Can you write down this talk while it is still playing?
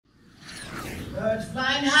Birds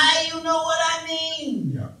flying high, you know what I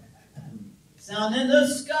mean. Yeah. Sound in the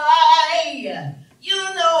sky, you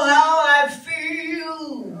know how I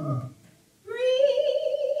feel.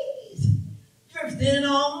 Breeze drifting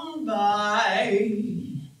on by,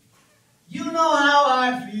 you know how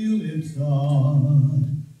I feel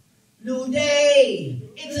inside. New day,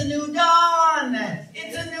 it's a new dawn,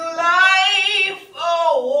 it's a new life.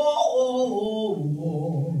 Oh, oh, oh,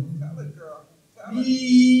 oh. Tell it, girl. Tell it.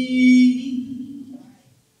 Me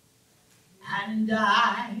and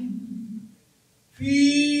I'm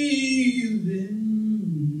feeling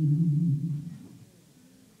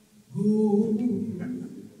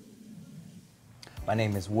good. My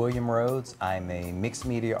name is William Rhodes. I'm a mixed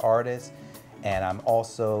media artist, and I'm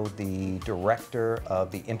also the director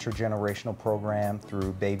of the intergenerational program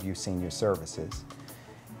through Bayview Senior Services.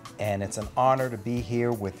 And it's an honor to be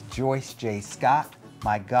here with Joyce J. Scott,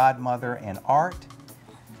 my godmother in art.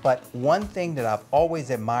 But one thing that I've always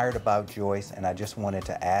admired about Joyce, and I just wanted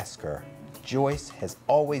to ask her, Joyce has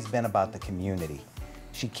always been about the community.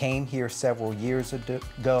 She came here several years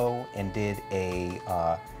ago and did a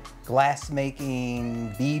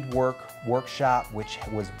glassmaking beadwork workshop, which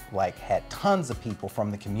was had tons of people from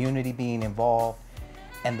the community being involved.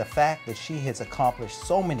 And the fact that she has accomplished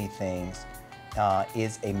so many things,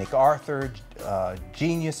 is a MacArthur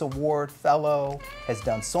Genius Award fellow, has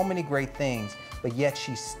done so many great things, but yet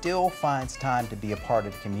she still finds time to be a part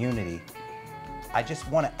of the community. I just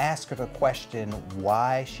want to ask her the question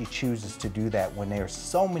why she chooses to do that when there are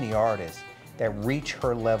so many artists that reach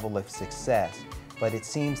her level of success, but it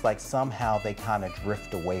seems like somehow they kind of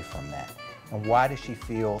drift away from that. And why does she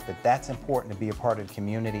feel that that's important to be a part of the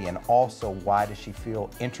community, and also why does she feel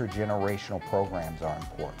intergenerational programs are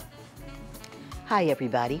important? Hi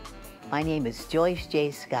everybody, my name is Joyce J.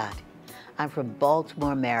 Scott. I'm from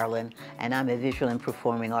Baltimore, Maryland, and I'm a visual and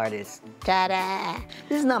performing artist. Ta-da!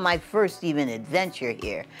 This is not my first even adventure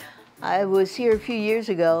here. I was here a few years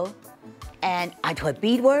ago, and I taught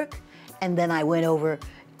beadwork, and then I went over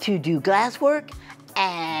to do glasswork,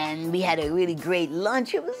 and we had a really great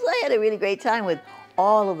lunch. I had a really great time with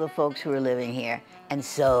all of the folks who were living here, and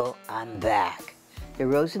so I'm back. The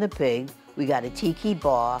Rose and the Pig, we got a tiki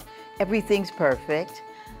bar, everything's perfect.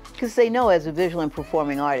 Because they know as a visual and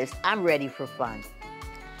performing artist, I'm ready for fun.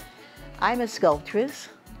 I'm a sculptress,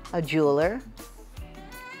 a jeweler,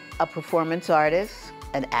 a performance artist,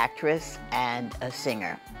 an actress, and a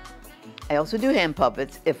singer. I also do hand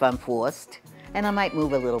puppets if I'm forced, and I might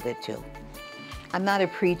move a little bit too. I'm not a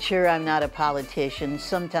preacher, I'm not a politician,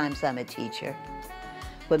 sometimes I'm a teacher.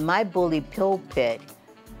 But my bully pulpit,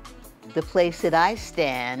 the place that I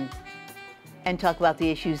stand and talk about the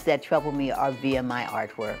issues that trouble me, are via my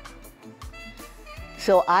artwork.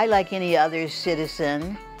 So I, like any other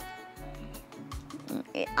citizen,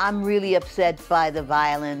 I'm really upset by the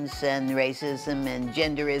violence and racism and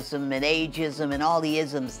genderism and ageism and all the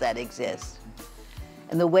isms that exist.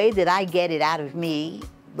 And the way that I get it out of me,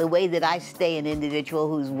 the way that I stay an individual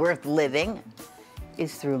who's worth living,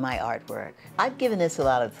 is through my artwork. I've given this a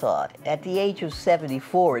lot of thought. At the age of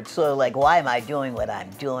 74, it's sort of like, why am I doing what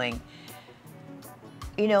I'm doing?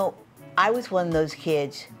 You know, I was one of those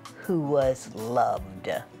kids who was loved.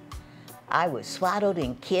 I was swaddled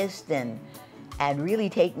and kissed and really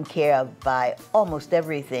taken care of by almost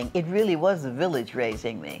everything. It really was the village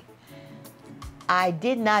raising me. I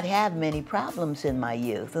did not have many problems in my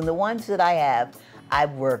youth, and the ones that I have,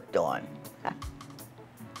 I've worked on.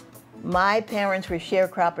 My parents were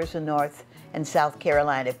sharecroppers in North and South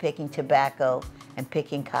Carolina, picking tobacco and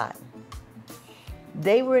picking cotton.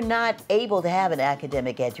 They were not able to have an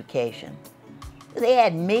academic education. They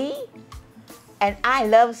had me, and I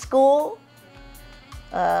loved school.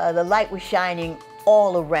 The light was shining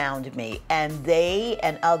all around me, and they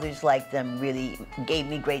and others like them really gave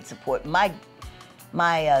me great support. My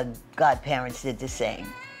godparents did the same.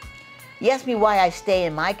 You ask me why I stay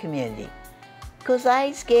in my community, because I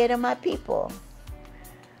ain't scared of my people.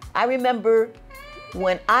 I remember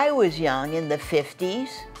when I was young in the 50s,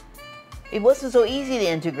 it wasn't so easy to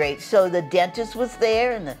integrate, so the dentist was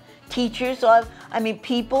there and the teachers, I mean,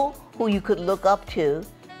 people who you could look up to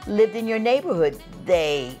lived in your neighborhood.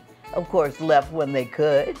 They, of course, left when they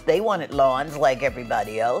could. They wanted lawns like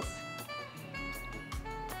everybody else.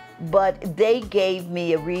 But they gave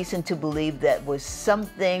me a reason to believe that was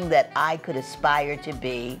something that I could aspire to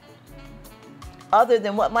be other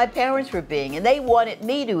than what my parents were being. And they wanted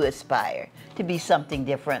me to aspire to be something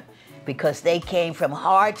different because they came from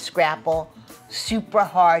hard scrapple, super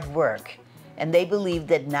hard work. And they believed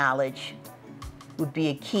that knowledge would be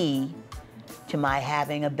a key to my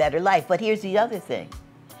having a better life. But here's the other thing.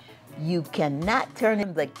 You cannot turn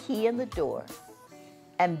in the key in the door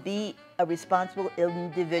and be a responsible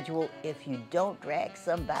individual if you don't drag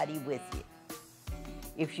somebody with you.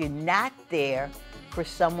 If you're not there for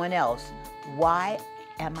someone else, why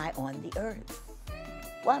am I on the earth?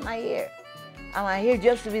 Why am I here? Am I here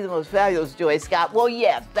just to be the most fabulous Joyce Scott? Well,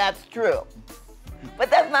 yes, that's true.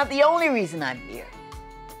 But that's not the only reason I'm here.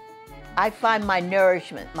 I find my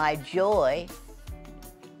nourishment, my joy,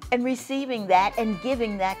 in receiving that and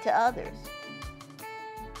giving that to others.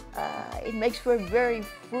 It makes for a very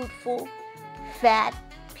fruitful, fat,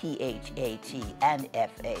 P-H-A-T and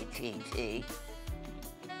F-A-T-T,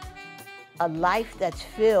 a life that's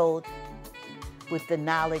filled with the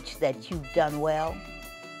knowledge that you've done well,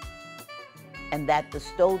 and that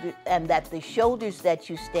the shoulders that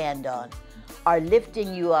you stand on are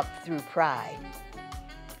lifting you up through pride.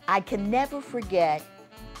 I can never forget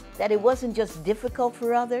that it wasn't just difficult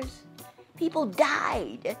for others. People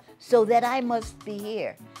died so that I must be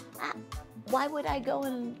here. Why would I go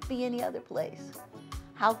and be any other place?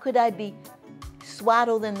 How could I be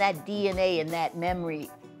swaddled in that DNA and that memory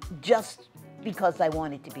just because I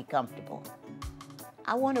wanted to be comfortable?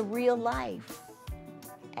 I want a real life.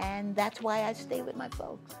 And that's why I stay with my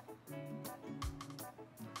folks.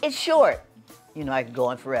 It's short. You know, I could go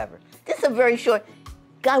on forever. This is a very short,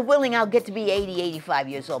 God willing, I'll get to be 80, 85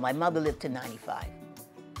 years old. My mother lived to 95.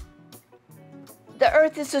 The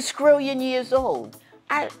earth is a scrillion years old.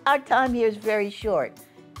 Our time here is very short.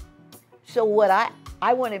 So what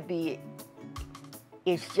I want to be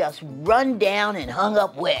is just run down and hung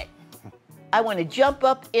up wet. I want to jump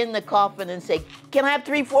up in the coffin and say, can I have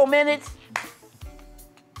 3-4 minutes?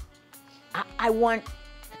 I want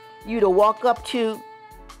you to walk up to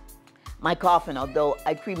my coffin, although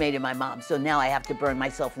I cremated my mom, so now I have to burn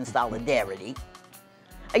myself in solidarity.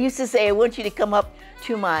 I used to say, I want you to come up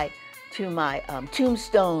to my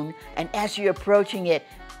tombstone, and as you're approaching it,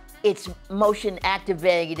 it's motion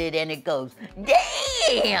activated and it goes,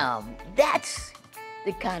 damn! That's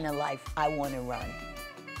the kind of life I want to run.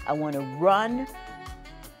 I want to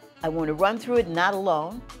run through it not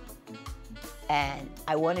alone. And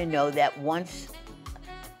I want to know that once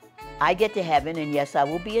I get to heaven, and yes, I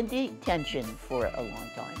will be in detention for a long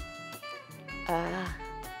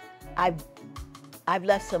time, I've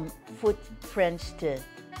left some footprints to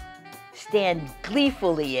stand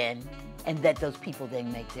gleefully in, and let those people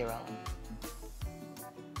then make their own.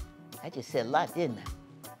 I just said a lot, didn't I?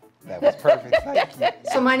 That was perfect. Thank you.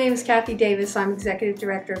 So my name is Kathy Davis. I'm Executive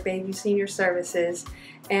Director of Bayview Senior Services.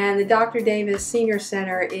 And the Dr. Davis Senior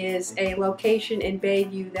Center is a location in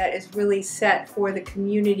Bayview that is really set for the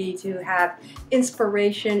community to have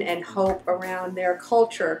inspiration and hope around their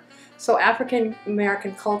culture. So African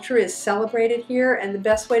American culture is celebrated here, and the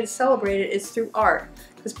best way to celebrate it is through art.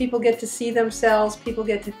 Because people get to see themselves, people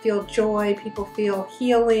get to feel joy, people feel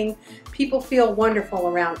healing, people feel wonderful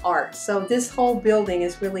around art. So this whole building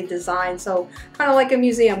is really designed so kind of like a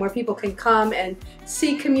museum where people can come and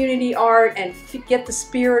see community art and get the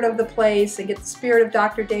spirit of the place and get the spirit of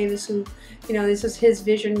Dr. Davis, who, you know, this was his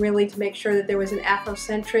vision really to make sure that there was an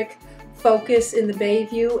Afrocentric focus in the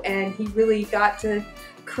Bayview, and he really got to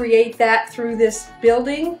create that through this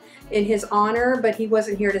building in his honor, but he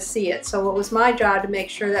wasn't here to see it. So it was my job to make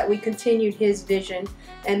sure that we continued his vision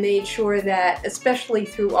and made sure that, especially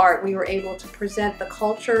through art, we were able to present the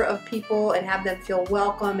culture of people and have them feel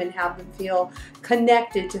welcome and have them feel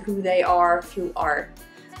connected to who they are through art.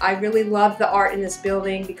 I really love the art in this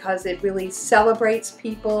building because it really celebrates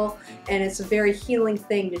people, and it's a very healing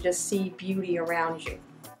thing to just see beauty around you.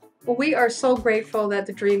 Well, we are so grateful that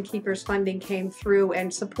the Dream Keepers funding came through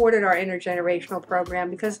and supported our intergenerational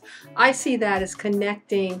program, because I see that as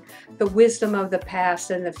connecting the wisdom of the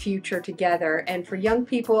past and the future together. And for young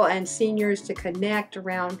people and seniors to connect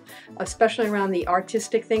around, especially around the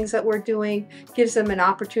artistic things that we're doing, gives them an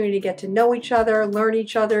opportunity to get to know each other, learn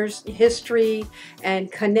each other's history,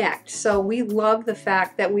 and connect. So we love the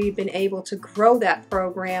fact that we've been able to grow that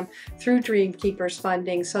program through Dream Keepers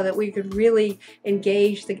funding so that we could really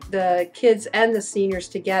engage the kids and the seniors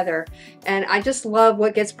together. And I just love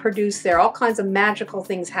what gets produced there. All kinds of magical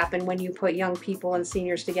things happen when you put young people and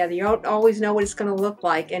seniors together. You don't always know what it's going to look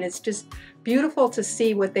like, and it's just beautiful to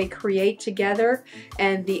see what they create together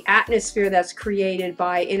and the atmosphere that's created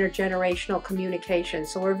by intergenerational communication.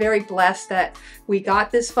 So we're very blessed that we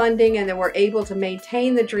got this funding and that we're able to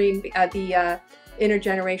maintain the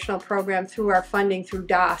intergenerational program through our funding through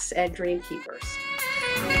DAS and Dream Keepers.